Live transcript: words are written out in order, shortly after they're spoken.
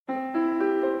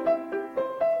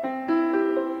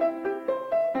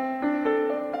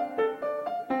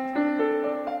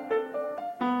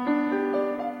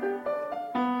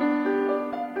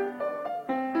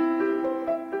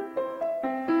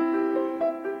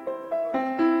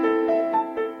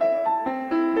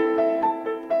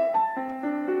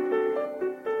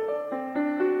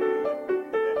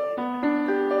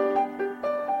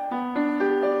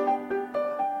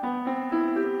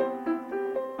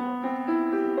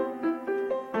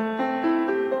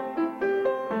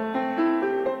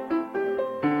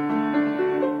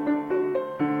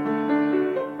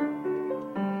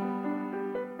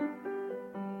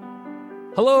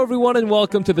Hello, everyone, and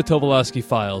welcome to the Tobolowsky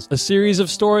Files, a series of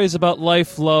stories about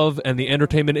life, love, and the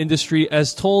entertainment industry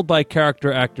as told by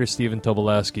character actor Stephen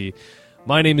Tobolowsky.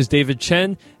 My name is David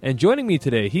Chen, and joining me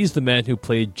today, he's the man who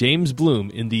played James Bloom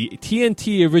in the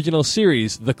TNT original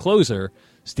series, The Closer,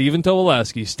 Stephen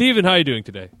Tobolowsky. Stephen, how are you doing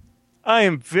today? I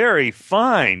am very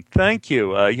fine, thank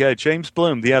you. James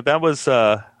Bloom. Yeah, that was,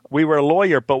 we were a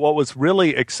lawyer, but what was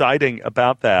really exciting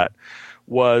about that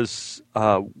was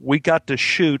we got to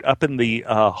shoot up in the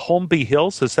Holmby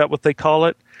Hills, is that what they call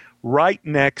it? Right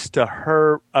next to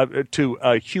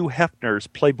Hugh Hefner's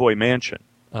Playboy Mansion.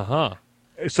 Uh-huh.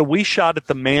 So we shot at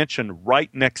the mansion right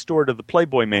next door to the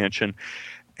Playboy Mansion,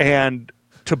 and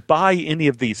to buy any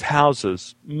of these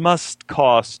houses must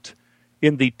cost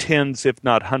in the tens, if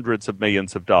not hundreds of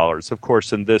millions of dollars. Of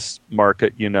course, in this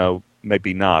market,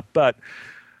 maybe not, but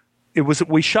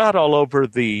we shot all over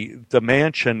the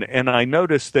mansion, and I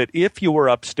noticed that if you were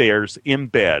upstairs in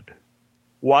bed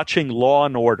watching Law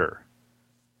and Order,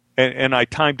 and I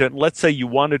timed it, let's say you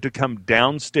wanted to come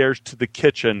downstairs to the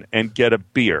kitchen and get a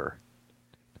beer,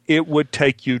 it would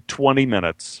take you 20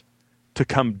 minutes to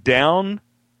come down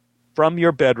from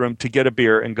your bedroom to get a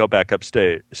beer and go back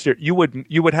upstairs. You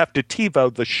would have to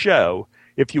TiVo the show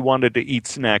if you wanted to eat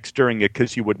snacks during it,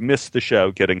 because you would miss the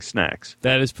show getting snacks.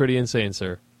 That is pretty insane,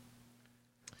 sir.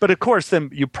 But of course,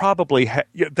 then you probably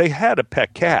they had a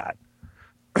pet cat,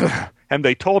 and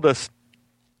they told us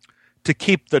to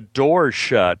keep the doors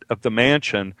shut of the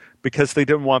mansion because they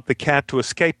didn't want the cat to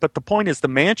escape. But the point is, the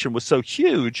mansion was so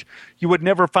huge, you would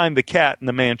never find the cat in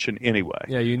the mansion anyway.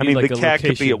 Yeah, you need the cat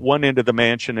could be at one end of the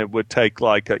mansion. It would take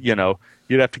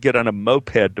you'd have to get on a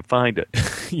moped to find it.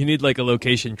 You need like a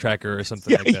location tracker or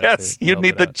something like that. Yes, you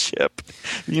need the chip.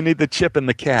 You need the chip in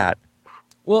the cat.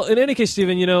 Well, in any case,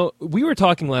 Stephen, we were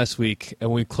talking last week, and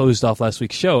we closed off last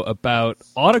week's show about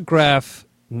Autograph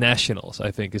Nationals, I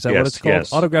think. Is that what it's called?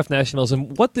 Yes. Autograph Nationals.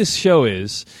 And what this show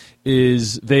is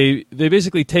they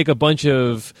basically take a bunch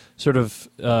of sort of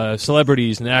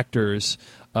celebrities and actors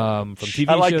from TV shows.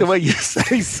 I like the way you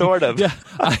say sort of. Yeah,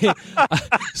 I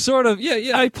sort of.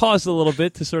 Yeah, I paused a little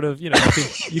bit to sort of, you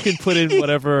can put in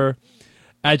whatever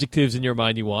adjectives in your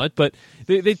mind you want. But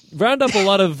they round up a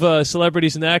lot of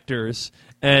celebrities and actors,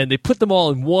 and they put them all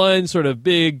in one sort of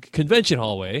big convention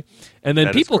hallway, and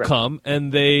then people come,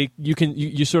 and you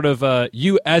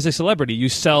as a celebrity, you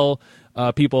sell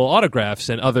people autographs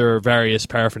and other various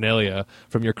paraphernalia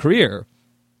from your career.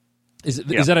 Is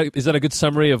that a good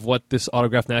summary of what this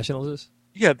Autograph Nationals is?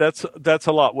 Yeah, that's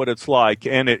a lot what it's like,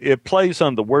 and it plays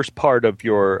on the worst part of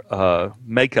your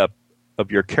makeup of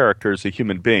your character as a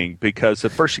human being, because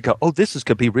at first you go, oh, this is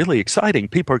going to be really exciting.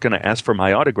 People are going to ask for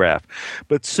my autograph.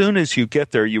 But soon as you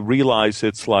get there, you realize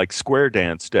it's like square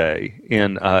dance day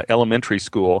in elementary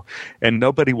school, and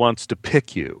nobody wants to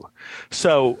pick you.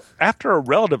 So after a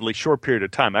relatively short period of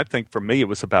time, I think for me it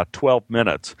was about 12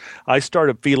 minutes, I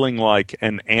started feeling like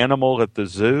an animal at the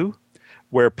zoo,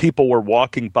 where people were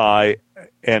walking by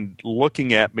and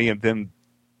looking at me, and then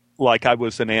like I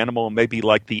was an animal, maybe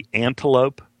like the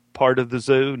antelope part of the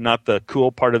zoo, not the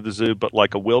cool part of the zoo, but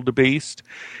like a wildebeest.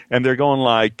 And they're going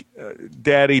like,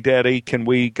 Daddy, can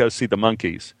we go see the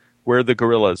monkeys? Where are the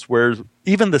gorillas? Where's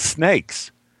even the snakes?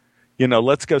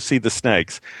 Let's go see the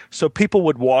snakes. So people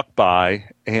would walk by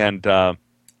and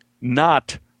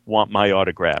not want my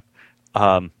autograph.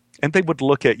 And they would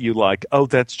look at you like, oh,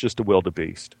 that's just a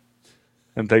wildebeest.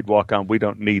 And they'd walk on, we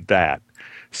don't need that.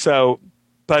 So,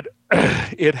 but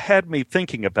it had me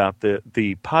thinking about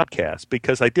the podcast,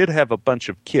 because I did have a bunch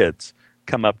of kids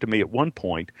come up to me at one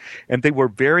point, and they were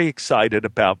very excited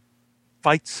about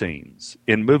fight scenes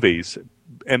in movies,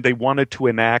 and they wanted to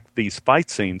enact these fight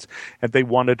scenes, and they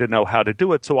wanted to know how to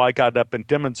do it. So I got up and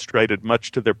demonstrated,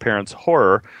 much to their parents'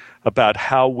 horror, about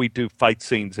how we do fight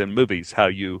scenes in movies, how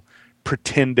you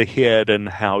pretend to hit and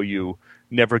how you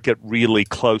never get really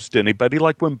close to anybody.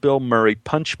 Like when Bill Murray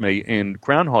punched me in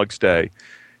Groundhog's Day,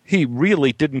 he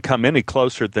really didn't come any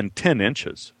closer than 10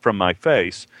 inches from my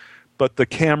face, but the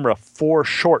camera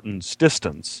foreshortens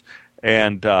distance,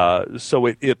 and so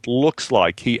it looks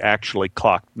like he actually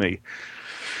clocked me.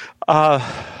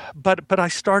 But I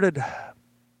started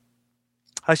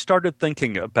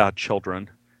thinking about children,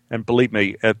 and believe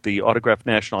me, at the Autograph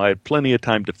National, I had plenty of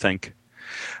time to think.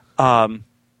 And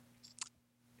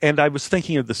I was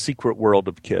thinking of the secret world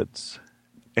of kids,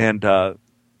 and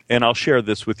I'll share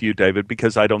this with you, David,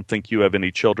 because I don't think you have any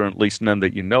children, at least none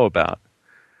that you know about,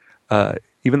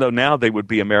 even though now they would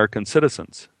be American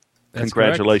citizens. That's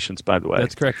Congratulations, correct. By the way.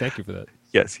 That's correct. Thank you for that.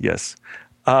 Yes.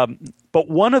 But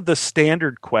one of the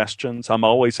standard questions I'm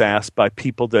always asked by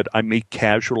people that I meet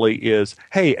casually is,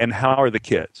 hey, and how are the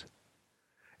kids?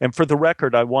 And for the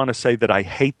record, I want to say that I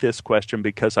hate this question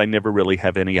because I never really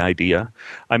have any idea.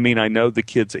 I mean, I know the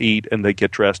kids eat and they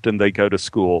get dressed and they go to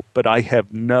school, but I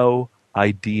have no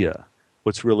idea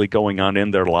what's really going on in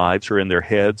their lives or in their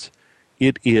heads.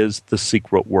 It is the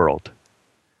secret world.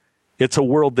 It's a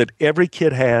world that every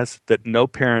kid has that no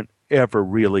parent ever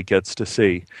really gets to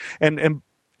see. And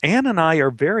Ann and I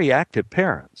are very active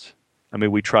parents. I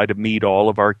mean, we try to meet all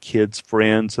of our kids'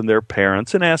 friends and their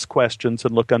parents and ask questions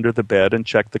and look under the bed and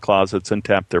check the closets and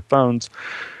tap their phones.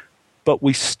 But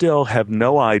we still have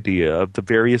no idea of the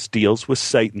various deals with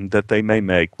Satan that they may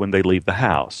make when they leave the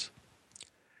house.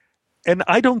 And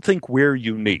I don't think we're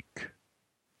unique.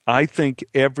 I think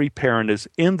every parent is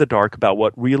in the dark about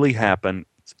what really happened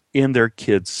in their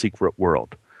kids' secret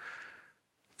world.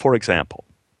 For example,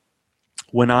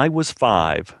 when I was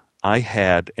 5, I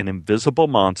had an invisible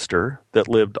monster that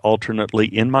lived alternately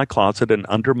in my closet and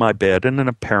under my bed in an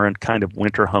apparent kind of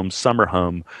winter home, summer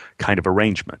home kind of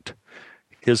arrangement.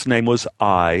 His name was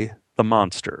I, the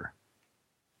monster.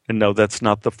 And no, that's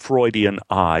not the Freudian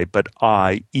I, but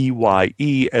I,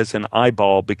 E-Y-E, as an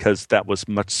eyeball, because that was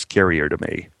much scarier to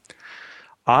me.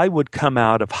 I would come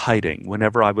out of hiding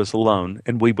whenever I was alone,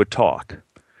 and we would talk.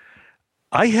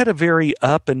 I had a very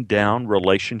up and down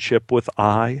relationship with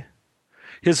I.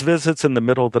 His visits in the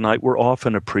middle of the night were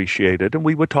often appreciated, and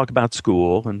we would talk about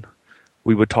school, and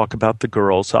we would talk about the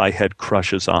girls I had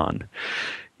crushes on.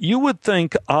 You would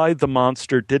think I, the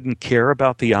monster, didn't care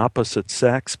about the opposite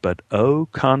sex, but au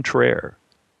contraire.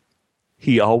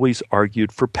 He always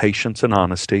argued for patience and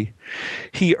honesty.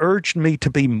 He urged me to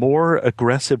be more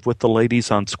aggressive with the ladies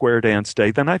on Square Dance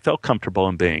Day than I felt comfortable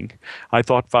in being. I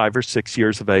thought 5 or 6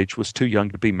 years of age was too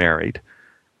young to be married,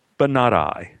 but not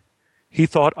I. He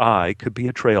thought I could be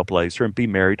a trailblazer and be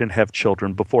married and have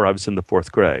children before I was in the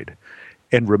 4th grade.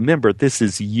 And remember, this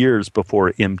is years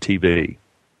before MTV.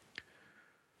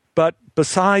 But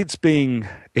besides being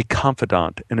a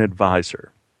confidant and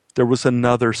advisor, there was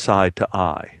another side to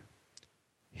I.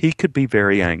 He could be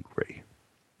very angry.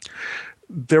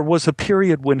 There was a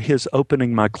period when his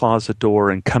opening my closet door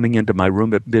and coming into my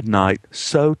room at midnight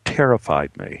so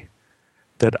terrified me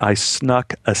that I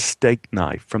snuck a steak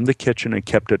knife from the kitchen and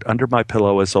kept it under my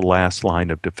pillow as a last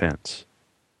line of defense.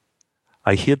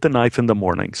 I hid the knife in the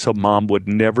morning so Mom would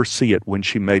never see it when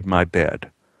she made my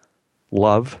bed.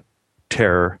 Love,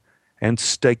 terror, and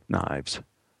steak knives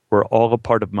were all a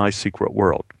part of my secret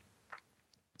world.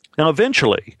 Now,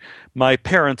 eventually, my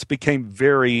parents became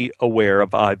very aware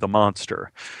of I, the monster.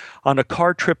 On a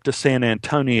car trip to San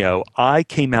Antonio, I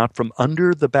came out from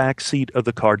under the back seat of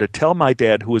the car to tell my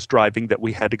dad, who was driving, that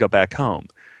we had to go back home.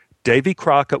 Davy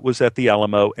Crockett was at the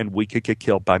Alamo, and we could get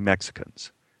killed by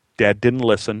Mexicans. Dad didn't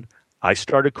listen. I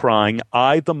started crying.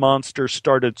 I, the monster,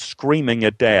 started screaming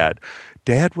at Dad.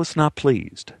 Dad was not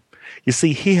pleased. You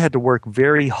see, he had to work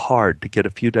very hard to get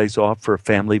a few days off for a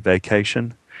family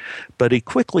vacation. But he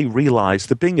quickly realized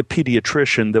that being a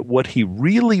pediatrician, that what he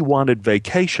really wanted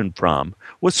vacation from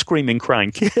was screaming,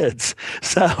 crying kids.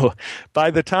 So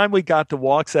by the time we got to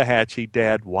Waxahachie,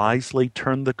 Dad wisely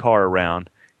turned the car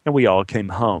around and we all came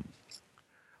home.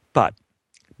 But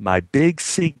my big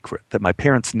secret that my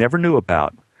parents never knew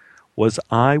about was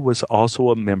I was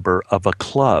also a member of a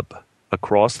club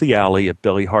across the alley at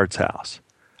Billy Hart's house.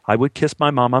 I would kiss my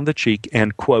mom on the cheek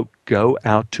and, quote, go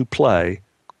out to play,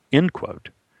 end quote.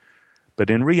 But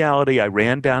in reality, I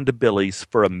ran down to Billy's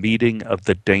for a meeting of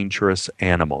the Dangerous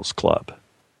Animals Club.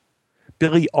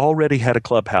 Billy already had a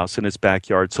clubhouse in his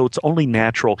backyard, so it's only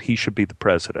natural he should be the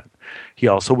president. He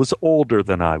also was older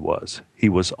than I was. He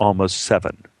was almost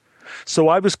 7. So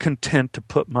I was content to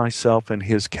put myself in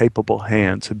his capable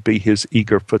hands and be his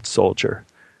eager foot soldier.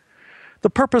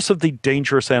 The purpose of the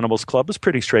Dangerous Animals Club was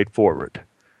pretty straightforward.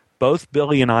 Both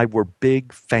Billy and I were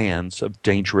big fans of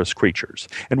dangerous creatures,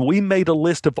 and we made a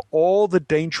list of all the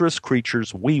dangerous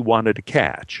creatures we wanted to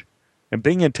catch. And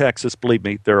being in Texas, believe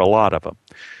me, there are a lot of them.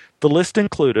 The list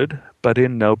included, but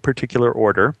in no particular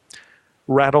order,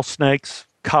 rattlesnakes,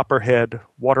 copperhead,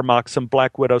 water moccasin,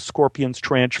 black widow, scorpions,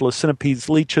 tarantulas, centipedes,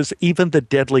 leeches, even the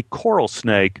deadly coral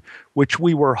snake, which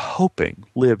we were hoping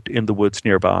lived in the woods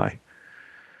nearby.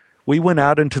 We went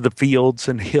out into the fields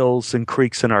and hills and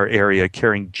creeks in our area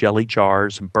carrying jelly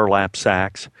jars and burlap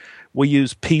sacks. We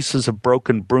used pieces of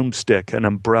broken broomstick and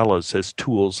umbrellas as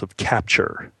tools of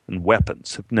capture and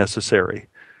weapons if necessary.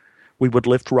 We would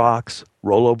lift rocks,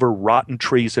 roll over rotten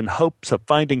trees in hopes of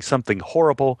finding something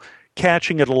horrible,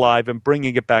 catching it alive and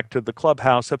bringing it back to the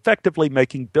clubhouse, effectively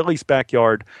making Billy's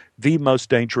backyard the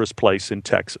most dangerous place in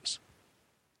Texas.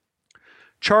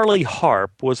 Charlie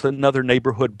Harp was another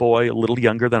neighborhood boy, a little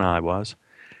younger than I was,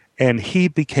 and he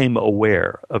became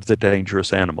aware of the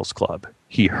Dangerous Animals Club.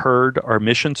 He heard our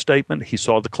mission statement. He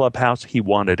saw the clubhouse. He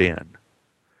wanted in.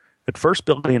 At first,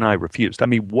 Billy and I refused. I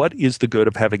mean, what is the good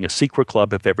of having a secret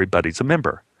club if everybody's a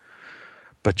member?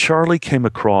 But Charlie came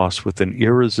across with an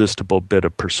irresistible bit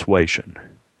of persuasion.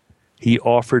 He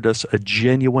offered us a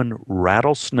genuine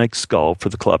rattlesnake skull for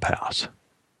the clubhouse.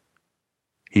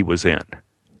 He was in.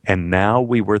 And now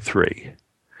we were 3.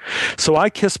 So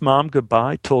I kissed Mom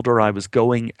goodbye, told her I was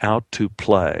going out to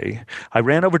play. I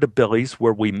ran over to Billy's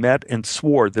where we met and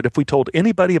swore that if we told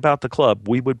anybody about the club,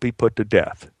 we would be put to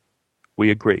death.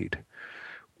 We agreed.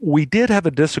 We did have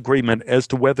a disagreement as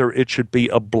to whether it should be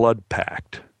a blood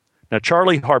pact. Now,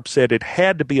 Charlie Harp said it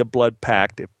had to be a blood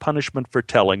pact if punishment for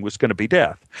telling was going to be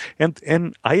death.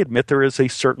 And I admit there is a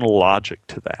certain logic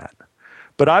to that.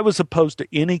 But I was opposed to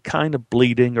any kind of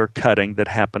bleeding or cutting that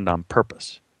happened on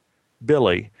purpose.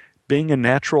 Billy, being a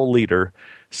natural leader,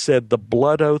 said the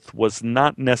blood oath was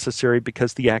not necessary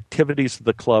because the activities of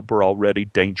the club were already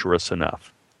dangerous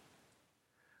enough.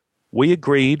 We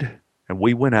agreed, and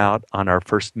we went out on our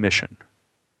first mission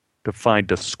to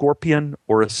find a scorpion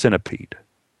or a centipede.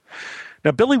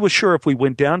 Now, Billy was sure if we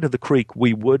went down to the creek,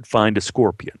 we would find a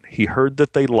scorpion. He heard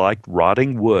that they liked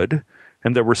rotting wood,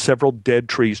 and there were several dead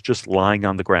trees just lying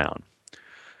on the ground.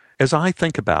 As I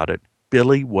think about it,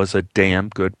 Billy was a damn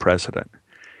good president.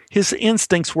 His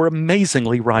instincts were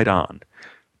amazingly right on.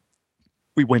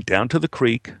 We went down to the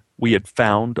creek. We had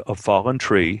found a fallen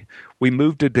tree. We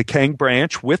moved a decaying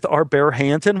branch with our bare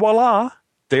hands, and voila,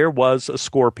 there was a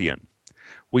scorpion.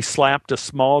 We slapped a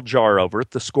small jar over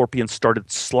it. The scorpion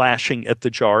started slashing at the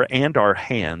jar and our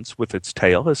hands with its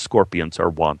tail, as scorpions are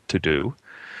wont to do.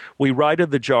 We righted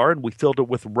the jar and we filled it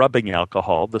with rubbing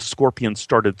alcohol. The scorpion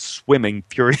started swimming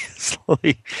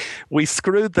furiously. We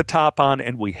screwed the top on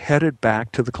and we headed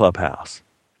back to the clubhouse.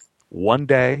 One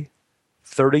day,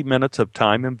 30 minutes of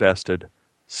time invested,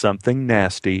 something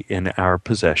nasty in our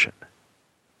possession.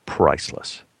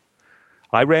 Priceless.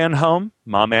 I ran home.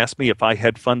 Mom asked me if I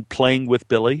had fun playing with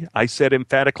Billy. I said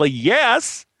emphatically,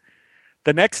 yes.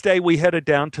 The next day we headed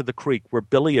down to the creek where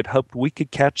Billy had hoped we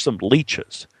could catch some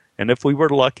leeches. And if we were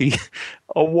lucky,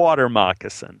 a water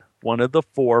moccasin, one of the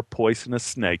 4 poisonous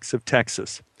snakes of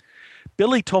Texas.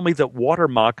 Billy told me that water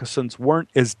moccasins weren't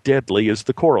as deadly as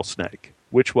the coral snake,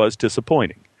 which was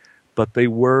disappointing, but they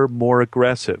were more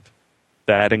aggressive.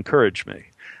 That encouraged me.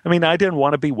 I mean, I didn't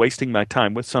want to be wasting my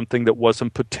time with something that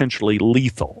wasn't potentially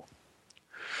lethal.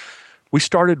 We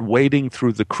started wading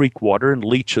through the creek water, and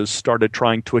leeches started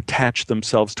trying to attach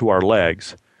themselves to our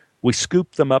legs. We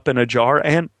scooped them up in a jar,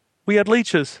 and we had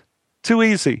leeches. Too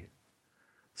easy.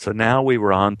 So now we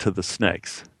were on to the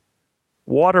snakes.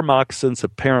 Water moccasins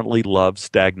apparently love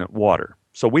stagnant water,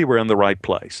 so we were in the right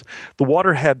place. The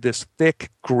water had this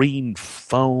thick green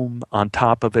foam on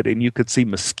top of it, and you could see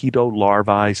mosquito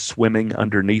larvae swimming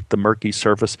underneath the murky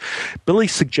surface. Billy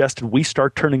suggested we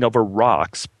start turning over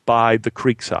rocks by the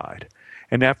creekside.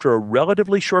 And after a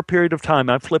relatively short period of time,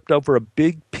 I flipped over a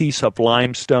big piece of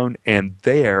limestone, and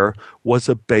there was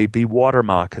a baby water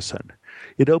moccasin.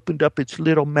 It opened up its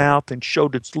little mouth and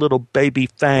showed its little baby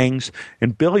fangs,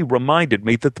 and Billy reminded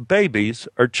me that the babies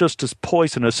are just as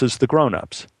poisonous as the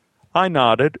grown-ups. I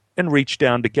nodded and reached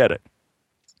down to get it.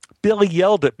 Billy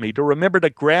yelled at me to remember to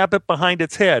grab it behind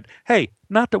its head. Hey,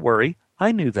 not to worry,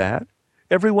 I knew that.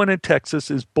 Everyone in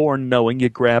Texas is born knowing you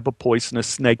grab a poisonous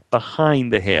snake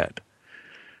behind the head.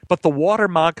 But the water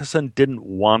moccasin didn't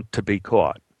want to be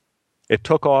caught. It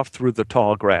took off through the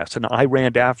tall grass, and I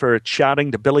ran after it,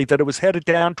 shouting to Billy that it was headed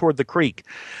down toward the creek.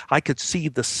 I could see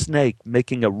the snake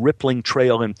making a rippling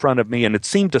trail in front of me, and it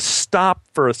seemed to stop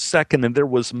for a second, and there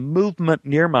was movement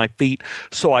near my feet.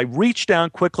 So I reached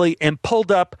down quickly and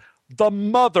pulled up the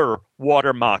mother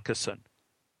water moccasin.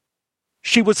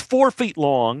 She was 4 feet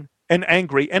long and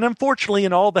angry, and unfortunately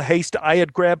in all the haste I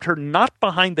had grabbed her not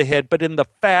behind the head but in the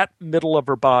fat middle of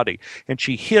her body, and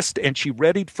she hissed and she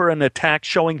readied for an attack,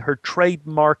 showing her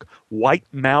trademark white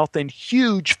mouth and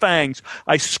huge fangs.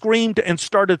 I screamed and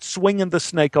started swinging the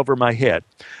snake over my head.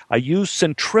 I used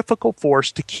centrifugal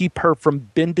force to keep her from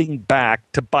bending back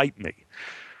to bite me.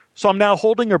 So I'm now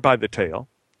holding her by the tail,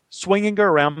 swinging her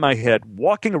around my head,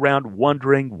 walking around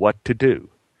wondering what to do.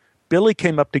 Billy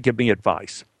came up to give me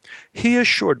advice. He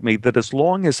assured me that as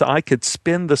long as I could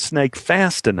spin the snake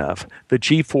fast enough, the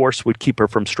G-force would keep her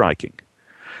from striking.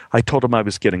 I told him I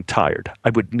was getting tired.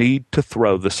 I would need to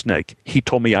throw the snake. He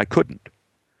told me I couldn't.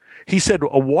 He said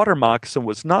a water moccasin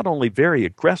was not only very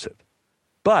aggressive,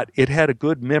 but it had a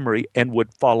good memory and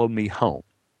would follow me home.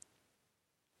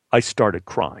 I started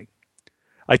crying.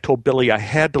 I told Billy I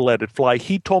had to let it fly.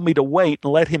 He told me to wait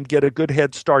and let him get a good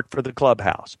head start for the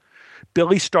clubhouse.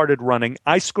 Billy started running.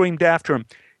 I screamed after him,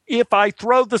 If I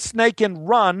throw the snake and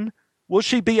run, will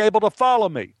she be able to follow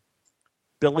me?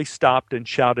 Billy stopped and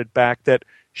shouted back that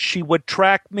she would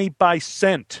track me by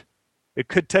scent. It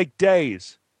could take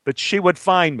days, but she would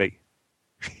find me.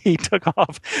 He took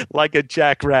off like a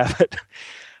jackrabbit.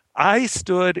 I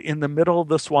stood in the middle of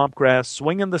the swamp grass,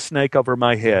 swinging the snake over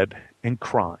my head and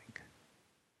crying.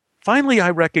 Finally,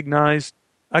 I recognized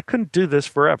I couldn't do this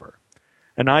forever,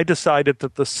 and I decided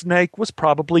that the snake was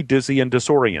probably dizzy and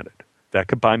disoriented. That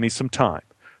could buy me some time.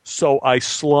 So I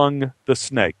slung the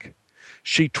snake.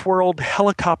 She twirled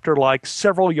helicopter-like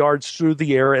several yards through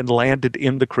the air and landed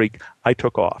in the creek. I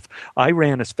took off. I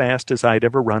ran as fast as I'd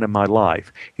ever run in my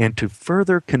life. And to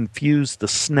further confuse the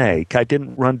snake, I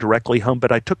didn't run directly home,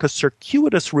 but I took a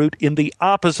circuitous route in the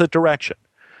opposite direction.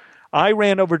 I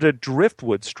ran over to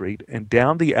Driftwood Street and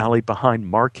down the alley behind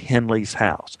Mark Henley's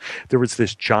house. There was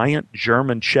this giant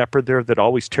German shepherd there that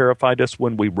always terrified us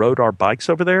when we rode our bikes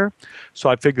over there. So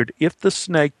I figured if the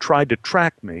snake tried to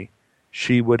track me,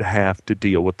 she would have to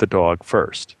deal with the dog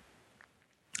first.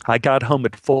 I got home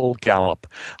at full gallop.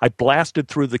 I blasted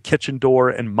through the kitchen door,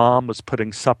 and Mom was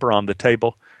putting supper on the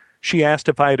table. She asked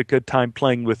if I had a good time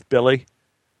playing with Billy.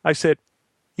 I said,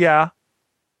 yeah.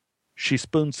 She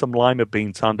spooned some lima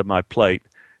beans onto my plate,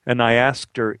 and I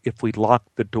asked her if we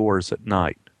locked the doors at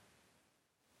night.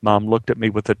 Mom looked at me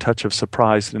with a touch of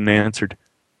surprise and answered,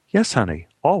 yes, honey,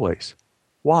 always.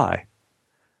 Why?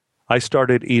 I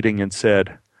started eating and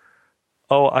said,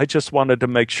 oh, I just wanted to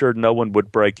make sure no one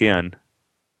would break in.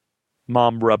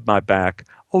 Mom rubbed my back.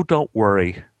 Oh, don't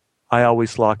worry. I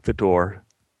always lock the door.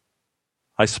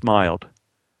 I smiled,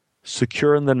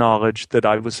 secure in the knowledge that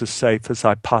I was as safe as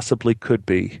I possibly could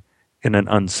be in an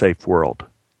unsafe world.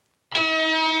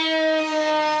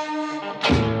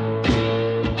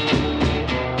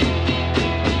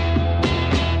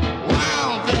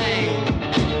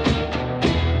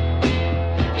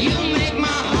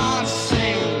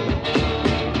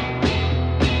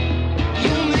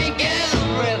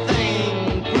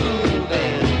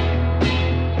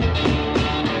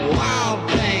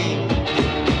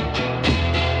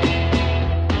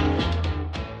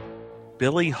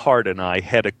 Billy Hart and I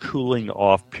had a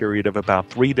cooling-off period of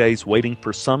about 3 days waiting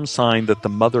for some sign that the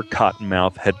mother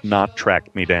cottonmouth had not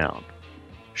tracked me down.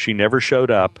 She never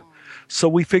showed up, so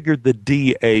we figured the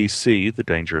DAC, the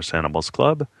Dangerous Animals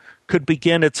Club, could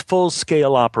begin its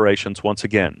full-scale operations once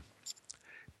again.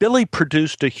 Billy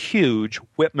produced a huge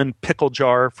Whitman pickle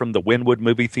jar from the Wynwood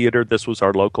Movie Theater. This was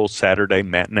our local Saturday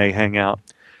matinee hangout.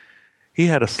 He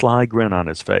had a sly grin on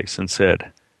his face and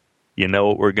said, you know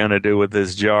what we're going to do with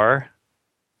this jar?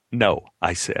 No,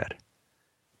 I said.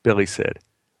 Billy said,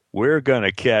 we're going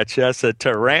to catch us a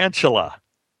tarantula.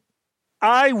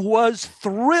 I was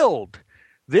thrilled.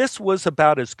 This was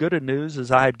about as good a news as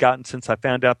I had gotten since I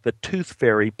found out the Tooth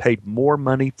Fairy paid more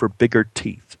money for bigger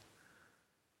teeth.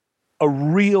 A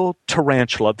real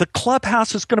tarantula. The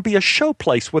clubhouse is going to be a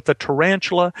showplace with a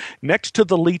tarantula next to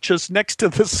the leeches, next to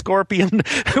the scorpion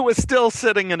who was still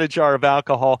sitting in a jar of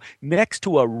alcohol, next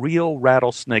to a real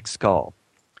rattlesnake skull.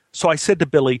 So I said to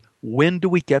Billy, when do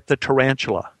we get the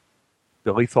tarantula?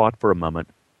 Billy thought for a moment.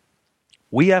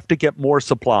 We have to get more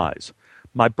supplies.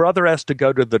 My brother has to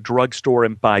go to the drugstore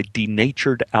and buy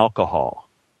denatured alcohol.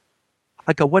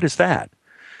 I go, what is that?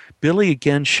 Billy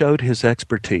again showed his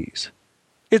expertise.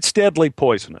 It's deadly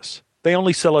poisonous. They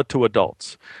only sell it to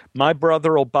adults. My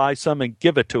brother will buy some and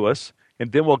give it to us,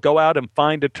 and then we'll go out and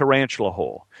find a tarantula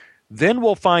hole. Then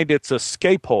we'll find its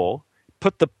escape hole,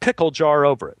 put the pickle jar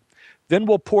over it. Then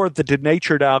we'll pour the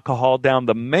denatured alcohol down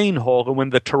the main hole, and when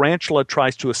the tarantula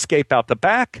tries to escape out the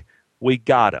back, we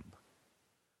got him.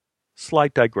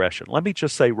 Slight digression. Let me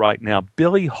just say right now,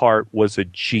 Billy Hart was a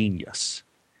genius.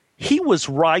 He was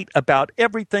right about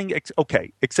everything,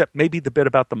 except maybe the bit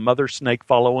about the mother snake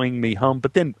following me home,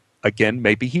 but then again,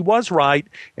 maybe he was right,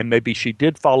 and maybe she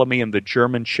did follow me and the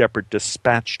German shepherd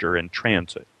dispatched her in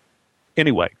transit.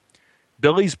 Anyway,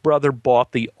 Billy's brother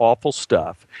bought the awful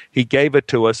stuff. He gave it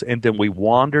to us, and then we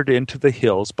wandered into the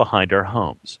hills behind our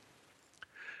homes.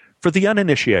 For the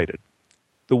uninitiated,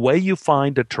 the way you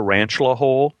find a tarantula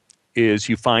hole is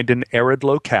you find an arid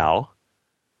locale,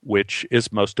 which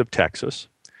is most of Texas.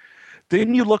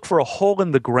 Then you look for a hole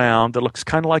in the ground that looks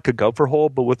kind of like a gopher hole,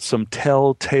 but with some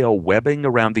telltale webbing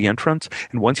around the entrance.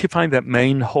 And once you find that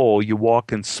main hole, you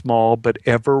walk in small but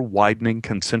ever-widening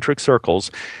concentric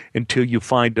circles until you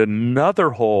find another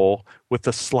hole with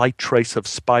a slight trace of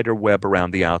spider web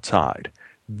around the outside.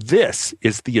 This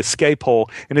is the escape hole,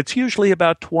 and it's usually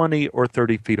about 20 or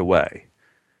 30 feet away.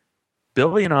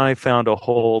 Billy and I found a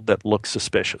hole that looked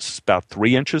suspicious. About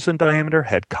 3 inches in diameter,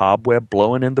 had cobweb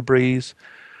blowing in the breeze.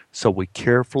 So we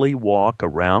carefully walk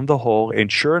around the hole,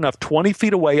 and sure enough, 20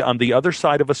 feet away on the other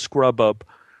side of a scrub oak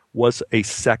was a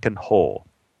second hole.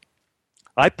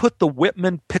 I put the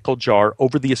Whitman pickle jar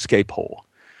over the escape hole.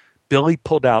 Billy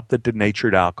pulled out the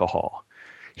denatured alcohol.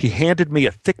 He handed me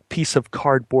a thick piece of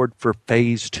cardboard for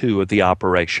phase 2 of the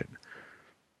operation.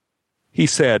 He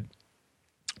said,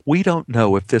 "We don't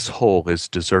know if this hole is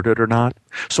deserted or not,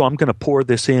 so I'm going to pour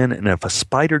this in, and if a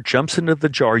spider jumps into the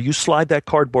jar, you slide that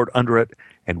cardboard under it,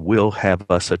 and we'll have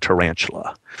us a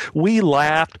tarantula." We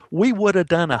laughed. We would have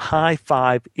done a high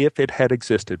five if it had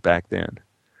existed back then.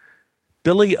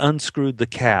 Billy unscrewed the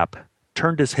cap,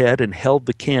 turned his head, and held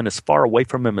the can as far away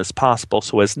from him as possible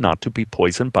so as not to be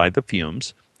poisoned by the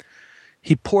fumes.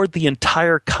 He poured the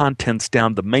entire contents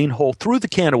down the main hole, threw the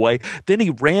can away, then he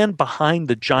ran behind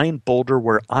the giant boulder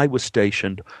where I was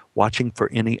stationed, watching for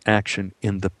any action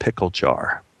in the pickle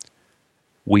jar.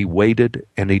 We waited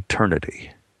an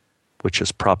eternity, which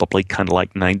is probably kind of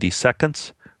like 90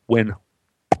 seconds, when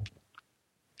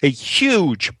a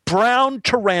huge brown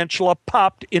tarantula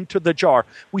popped into the jar.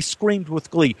 We screamed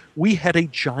with glee. We had a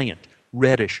giant,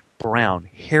 reddish, brown,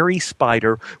 hairy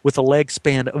spider with a leg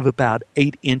span of about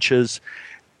 8 inches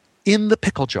in the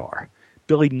pickle jar.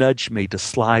 Billy nudged me to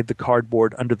slide the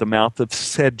cardboard under the mouth of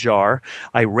said jar.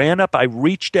 I ran up, I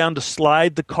reached down to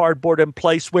slide the cardboard in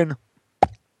place when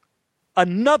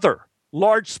another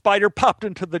large spider popped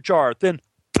into the jar, then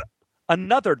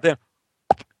another, then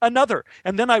another.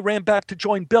 And then I ran back to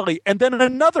join Billy, and then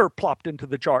another plopped into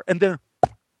the jar, and then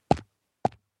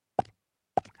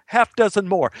half dozen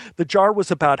more. The jar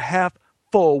was about half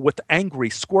full with angry,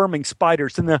 squirming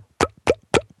spiders, and then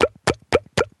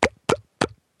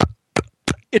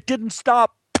it didn't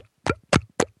stop.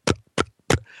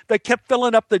 They kept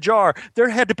filling up the jar. There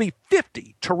had to be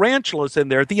 50 tarantulas in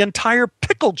there. The entire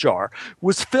pickle jar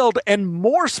was filled, and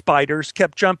more spiders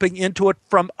kept jumping into it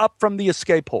from the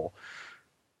escape hole.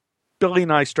 Billy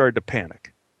and I started to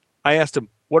panic. I asked him,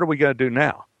 "What are we going to do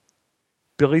now?"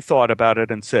 Billy thought about it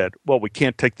and said, "Well, we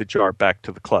can't take the jar back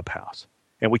to the clubhouse,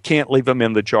 and we can't leave them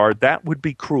in the jar. That would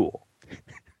be cruel."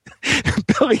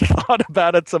 Billy thought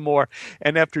about it some more,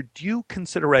 and after due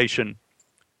consideration,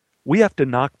 we have to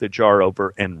knock the jar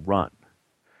over and run.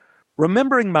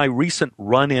 Remembering my recent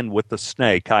run-in with the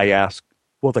snake, I asked,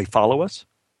 "Will they follow us?"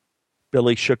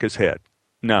 Billy shook his head.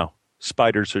 "No,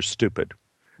 spiders are stupid.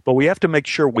 But we have to make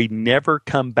sure we never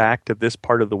come back to this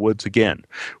part of the woods again.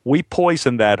 We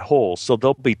poisoned that hole, so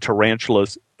there'll be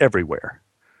tarantulas everywhere."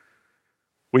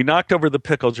 We knocked over the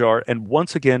pickle jar, and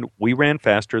once again, we ran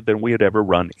faster than we had ever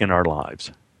run in our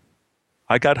lives.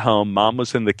 I got home. Mom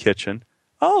was in the kitchen.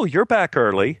 "Oh, you're back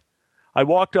early." I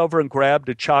walked over and grabbed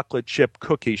a chocolate chip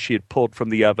cookie she had pulled from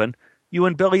the oven. "You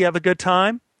and Billy have a good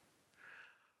time?"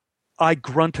 I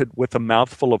grunted with a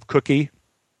mouthful of cookie.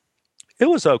 It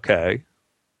was okay.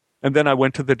 And then I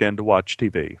went to the den to watch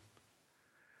TV.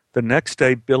 The next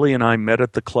day, Billy and I met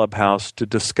at the clubhouse to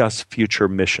discuss future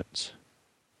missions.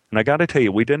 And I got to tell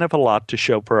you, we didn't have a lot to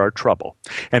show for our trouble.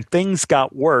 And things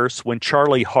got worse when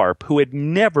Charlie Harp, who had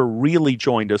never really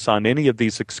joined us on any of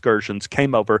these excursions,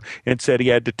 came over and said he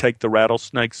had to take the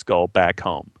rattlesnake skull back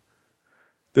home.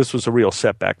 This was a real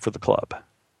setback for the club.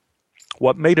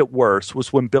 What made it worse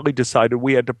was when Billy decided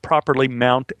we had to properly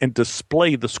mount and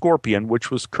display the scorpion,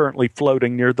 which was currently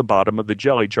floating near the bottom of the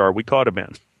jelly jar we caught him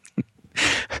in.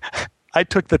 I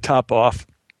took the top off.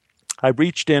 I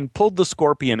reached in, pulled the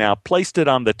scorpion out, placed it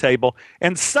on the table,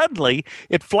 and suddenly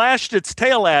it flashed its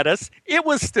tail at us. It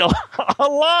was still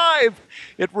alive.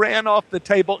 It ran off the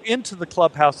table into the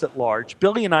clubhouse at large.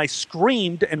 Billy and I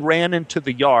screamed and ran into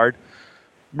the yard.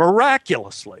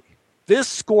 Miraculously, this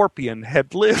scorpion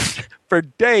had lived for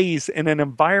days in an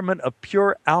environment of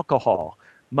pure alcohol,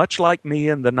 much like me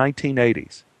in the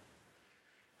 1980s.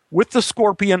 With the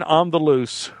scorpion on the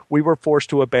loose, we were forced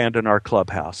to abandon our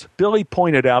clubhouse. Billy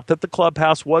pointed out that the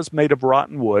clubhouse was made of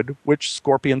rotten wood, which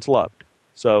scorpions loved,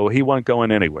 so he wasn't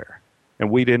going anywhere, and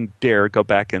we didn't dare go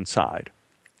back inside.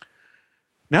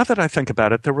 Now that I think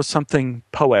about it, there was something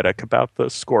poetic about the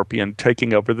scorpion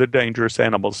taking over the Dangerous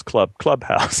Animals Club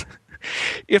clubhouse.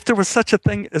 If there was such a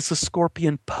thing as a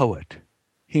scorpion poet,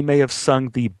 he may have sung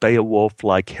the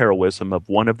Beowulf-like heroism of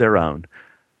one of their own,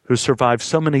 who survived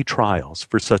so many trials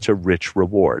for such a rich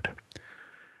reward.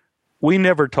 We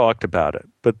never talked about it,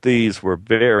 but these were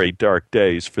very dark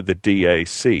days for the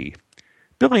DAC.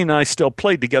 Billy and I still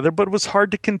played together, but it was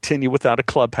hard to continue without a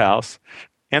clubhouse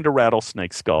and a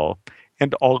rattlesnake skull,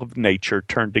 and all of nature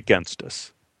turned against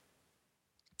us.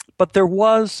 But there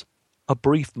was a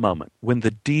brief moment when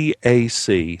the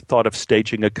DAC thought of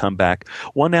staging a comeback.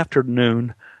 One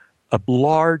afternoon, a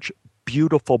large,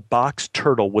 beautiful box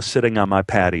turtle was sitting on my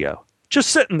patio. just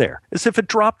sitting there, as if it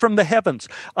dropped from the heavens.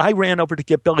 I ran over to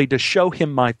get Billy to show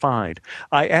him my find.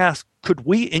 I asked, could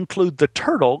we include the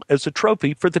turtle as a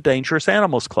trophy for the Dangerous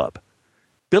Animals Club?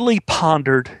 Billy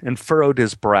pondered and furrowed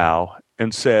his brow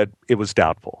and said it was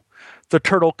doubtful. The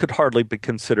turtle could hardly be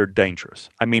considered dangerous.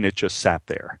 I mean, it just sat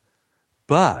there.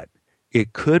 But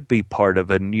it could be part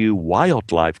of a new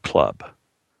wildlife club.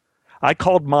 I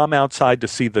called Mom outside to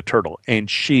see the turtle, and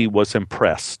she was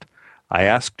impressed. I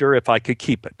asked her if I could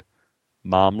keep it.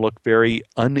 Mom looked very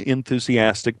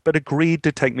unenthusiastic, but agreed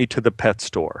to take me to the pet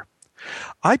store.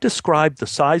 I described the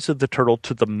size of the turtle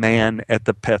to the man at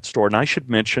the pet store, and I should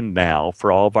mention now,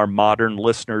 for all of our modern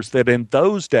listeners, that in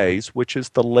those days, which is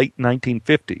the late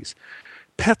 1950s,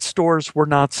 pet stores were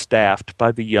not staffed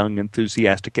by the young,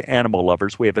 enthusiastic animal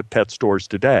lovers we have at pet stores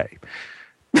today.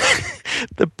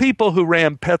 The people who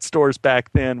ran pet stores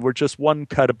back then were just one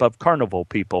cut above carnival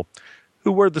people,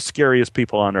 who were the scariest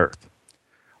people on earth.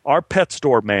 Our pet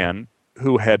store man,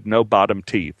 who had no bottom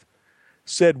teeth,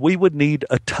 said we would need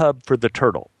a tub for the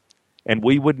turtle, and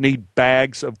we would need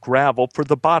bags of gravel for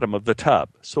the bottom of the tub.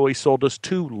 So he sold us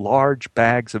 2 large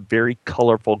bags of very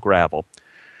colorful gravel.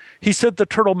 He said the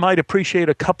turtle might appreciate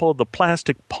a couple of the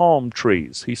plastic palm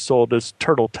trees he sold as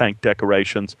turtle tank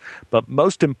decorations, but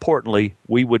most importantly,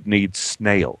 we would need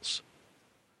snails.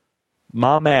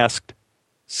 Mom asked,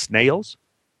 snails?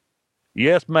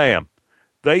 Yes, ma'am.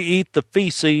 They eat the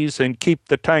feces and keep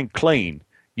the tank clean.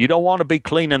 You don't want to be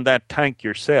cleaning that tank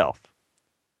yourself.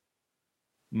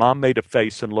 Mom made a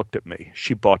face and looked at me.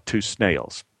 She bought 2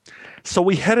 snails. So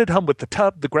we headed home with the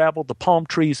tub, the gravel, the palm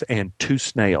trees, and 2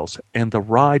 snails. And the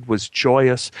ride was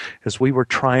joyous as we were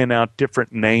trying out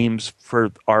different names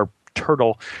for our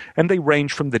turtle. And they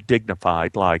ranged from the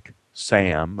dignified, like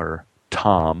Sam or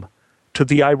Tom, to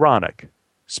the ironic,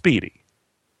 Speedy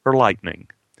or Lightning.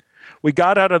 We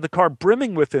got out of the car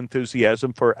brimming with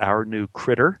enthusiasm for our new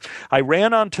critter. I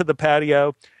ran onto the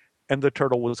patio, and the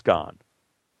turtle was gone,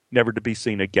 never to be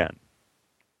seen again.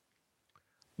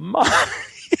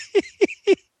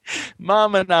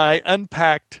 Mom and I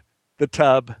unpacked the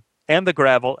tub and the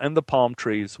gravel and the palm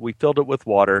trees. We filled it with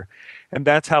water, and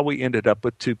that's how we ended up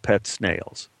with 2 pet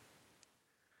snails.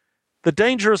 The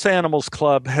Dangerous Animals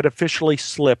Club had officially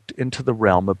slipped into the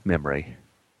realm of memory.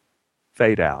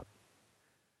 Fade out.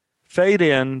 Fade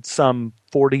in some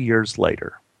 40 years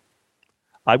later.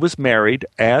 I was married,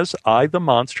 as I, the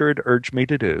monster, had urged me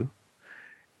to do.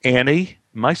 Annie,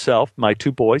 myself, my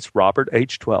 2 boys, Robert,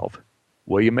 age 12,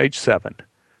 William, age 7,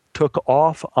 took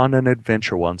off on an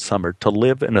adventure one summer to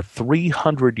live in a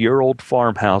 300-year-old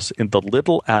farmhouse in the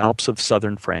Little Alps of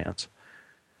southern France.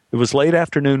 It was late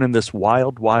afternoon in this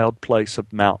wild, wild place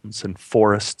of mountains and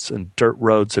forests and dirt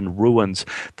roads and ruins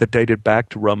that dated back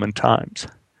to Roman times.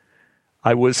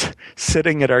 I was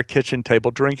sitting at our kitchen table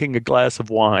drinking a glass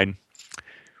of wine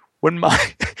when my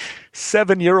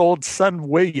 7-year-old son,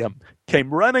 William,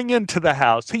 came running into the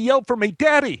house. He yelled for me,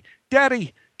 "Daddy,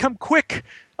 Daddy, come quick.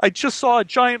 I just saw a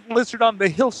giant lizard on the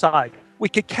hillside. We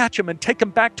could catch him and take him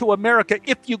back to America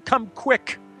if you come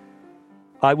quick."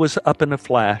 I was up in a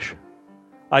flash.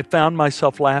 I found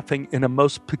myself laughing in a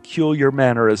most peculiar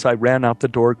manner as I ran out the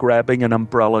door grabbing an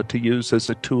umbrella to use as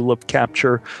a tool of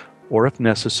capture, or if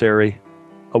necessary,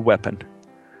 a weapon.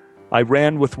 I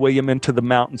ran with William into the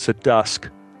mountains at dusk,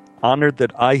 honored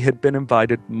that I had been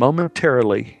invited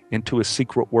momentarily into a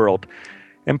secret world,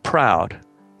 and proud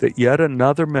that yet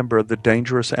another member of the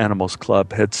Dangerous Animals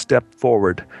Club had stepped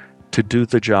forward to do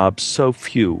the job so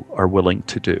few are willing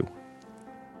to do.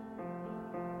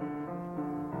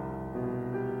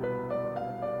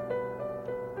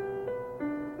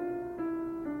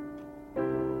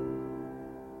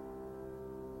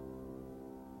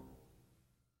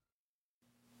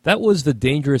 That was the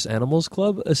Dangerous Animals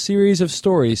Club, a series of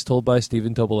stories told by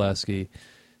Stephen Tobolowsky.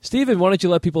 Stephen, why don't you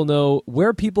let people know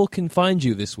where people can find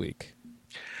you this week?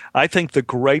 I think the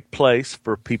great place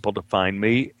for people to find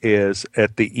me is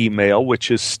at the email, which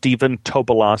is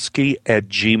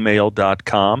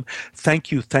stephentobolowsky@gmail.com.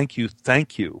 Thank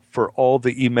you for all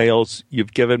the emails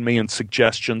you've given me and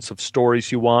suggestions of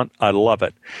stories you want. I love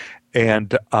it.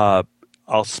 And I'll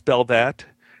spell that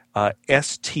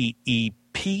STEPHENTO,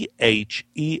 B as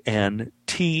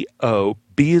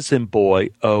in boy,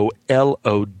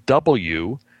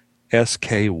 OLOWSKY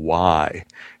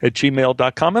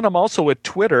 @gmail.com. And I'm also at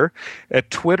Twitter at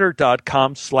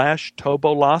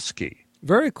twitter.com/Tobolowsky.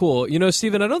 Very cool. You know,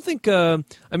 Stephen, I don't think,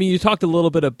 you talked a little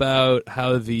bit about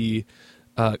how the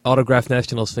Autograph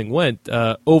Nationals thing went.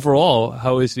 Overall,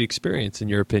 how is the experience, in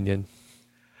your opinion?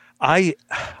 I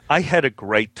had a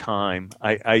great time.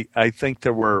 I think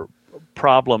there were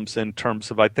problems in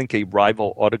terms of, I think a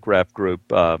rival autograph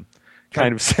group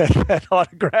kind of said that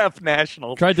Autograph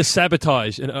National tried to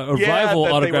sabotage a rival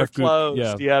autograph group.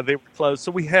 Yeah. Yeah, they were closed.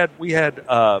 So we had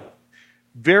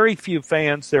very few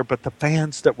fans there, but the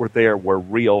fans that were there were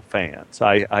real fans.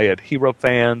 I had hero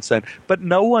fans, but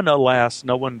no one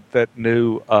that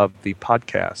knew of the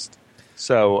podcast.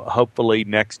 So hopefully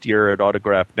next year at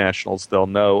Autograph Nationals, they'll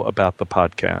know about the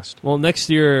podcast. Well,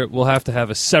 next year we'll have to have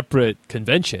a separate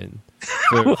convention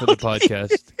for the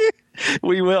podcast.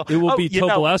 We will. It will be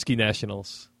Tobolowsky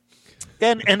Nationals.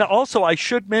 And also, I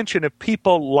should mention, if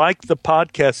people like the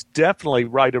podcast, definitely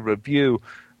write a review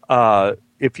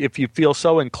if you feel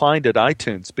so inclined at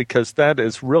iTunes, because that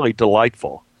is really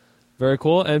delightful. Very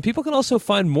cool. And people can also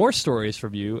find more stories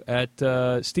from you at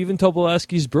Stephen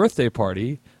Tobolowsky's birthday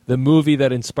party, the movie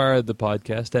that inspired the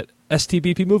podcast, at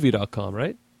stbpmovie.com,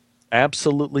 right?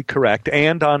 Absolutely correct.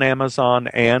 And on Amazon,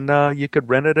 and you could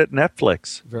rent it at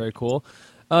Netflix. Very cool.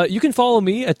 You can follow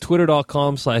me at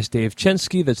twitter.com/Dave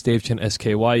Chensky. That's Dave Chen,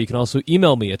 SKY. You can also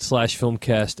email me at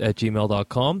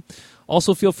 /filmcast@gmail.com.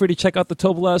 Also, feel free to check out the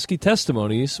Tobolowsky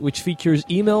Testimonies, which features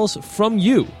emails from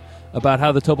you about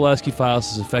how the Tobolowsky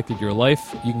Files has affected your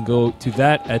life. You can go to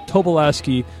that at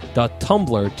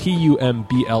tobolowsky.tumblr,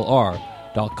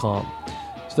 TUMBLR.com.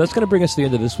 So that's going to bring us to the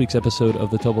end of this week's episode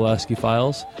of the Tobolowsky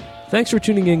Files. Thanks for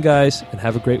tuning in, guys, and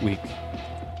have a great week.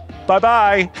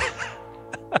 Bye-bye.